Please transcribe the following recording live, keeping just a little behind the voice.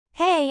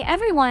Hey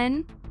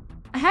everyone!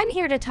 I'm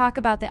here to talk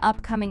about the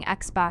upcoming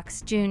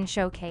Xbox June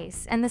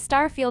showcase and the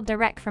Starfield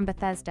Direct from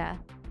Bethesda.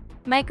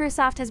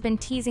 Microsoft has been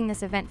teasing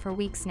this event for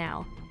weeks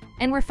now,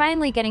 and we're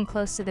finally getting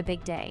close to the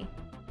big day.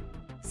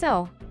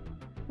 So,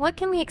 what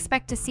can we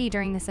expect to see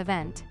during this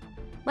event?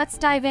 Let's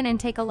dive in and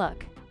take a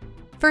look.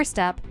 First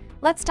up,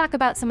 let's talk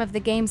about some of the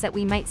games that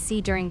we might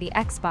see during the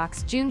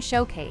Xbox June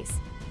showcase.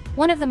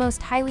 One of the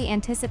most highly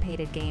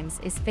anticipated games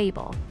is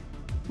Fable,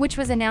 which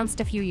was announced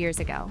a few years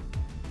ago.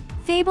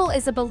 Fable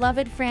is a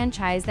beloved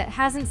franchise that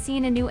hasn't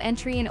seen a new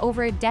entry in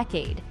over a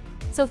decade,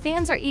 so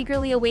fans are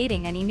eagerly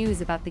awaiting any news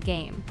about the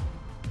game.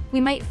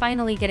 We might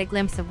finally get a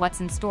glimpse of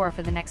what's in store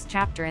for the next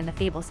chapter in the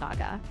Fable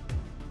saga.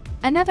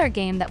 Another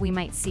game that we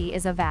might see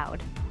is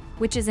Avowed,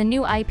 which is a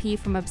new IP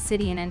from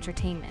Obsidian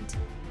Entertainment.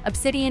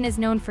 Obsidian is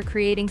known for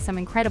creating some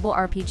incredible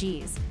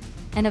RPGs,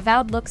 and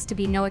Avowed looks to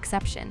be no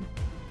exception.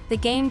 The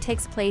game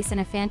takes place in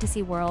a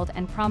fantasy world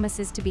and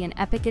promises to be an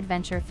epic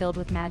adventure filled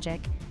with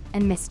magic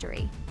and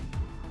mystery.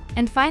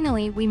 And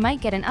finally, we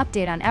might get an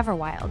update on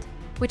Avowed,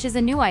 which is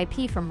a new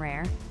IP from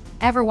Rare.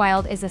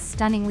 Avowed is a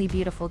stunningly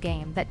beautiful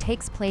game that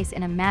takes place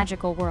in a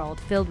magical world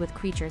filled with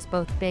creatures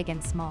both big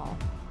and small.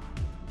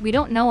 We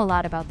don't know a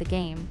lot about the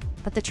game,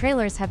 but the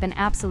trailers have been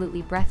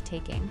absolutely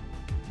breathtaking.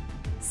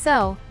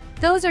 So,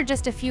 those are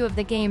just a few of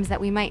the games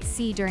that we might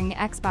see during the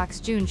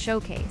Xbox June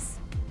showcase.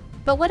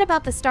 But what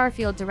about the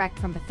Starfield Direct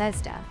from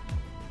Bethesda?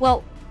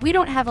 Well, we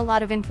don't have a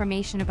lot of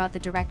information about the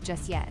Direct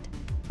just yet,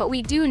 but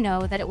we do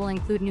know that it will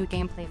include new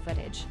gameplay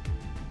footage.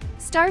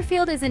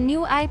 Starfield is a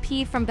new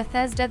IP from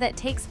Bethesda that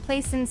takes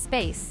place in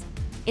space.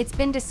 It's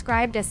been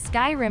described as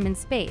Skyrim in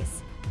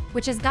space,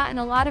 which has gotten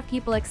a lot of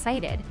people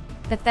excited.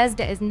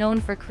 Bethesda is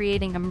known for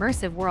creating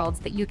immersive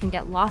worlds that you can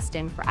get lost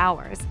in for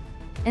hours,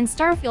 and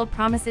Starfield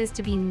promises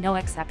to be no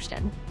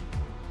exception.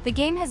 The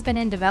game has been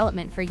in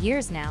development for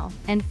years now,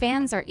 and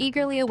fans are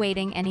eagerly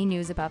awaiting any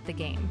news about the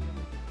game.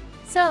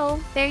 So,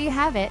 there you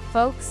have it,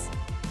 folks.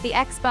 The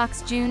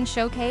Xbox June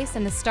showcase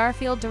and the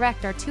Starfield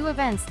Direct are two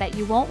events that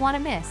you won't want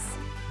to miss.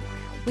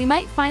 We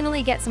might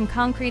finally get some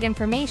concrete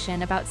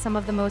information about some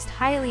of the most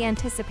highly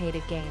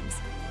anticipated games.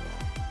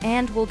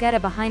 And we'll get a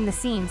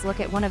behind-the-scenes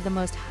look at one of the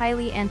most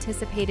highly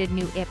anticipated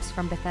new IPs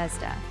from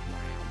Bethesda.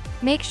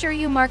 Make sure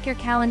you mark your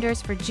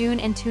calendars for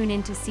June and tune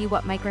in to see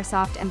what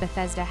Microsoft and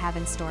Bethesda have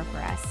in store for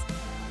us.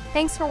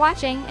 Thanks for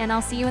watching, and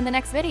I'll see you in the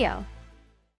next video.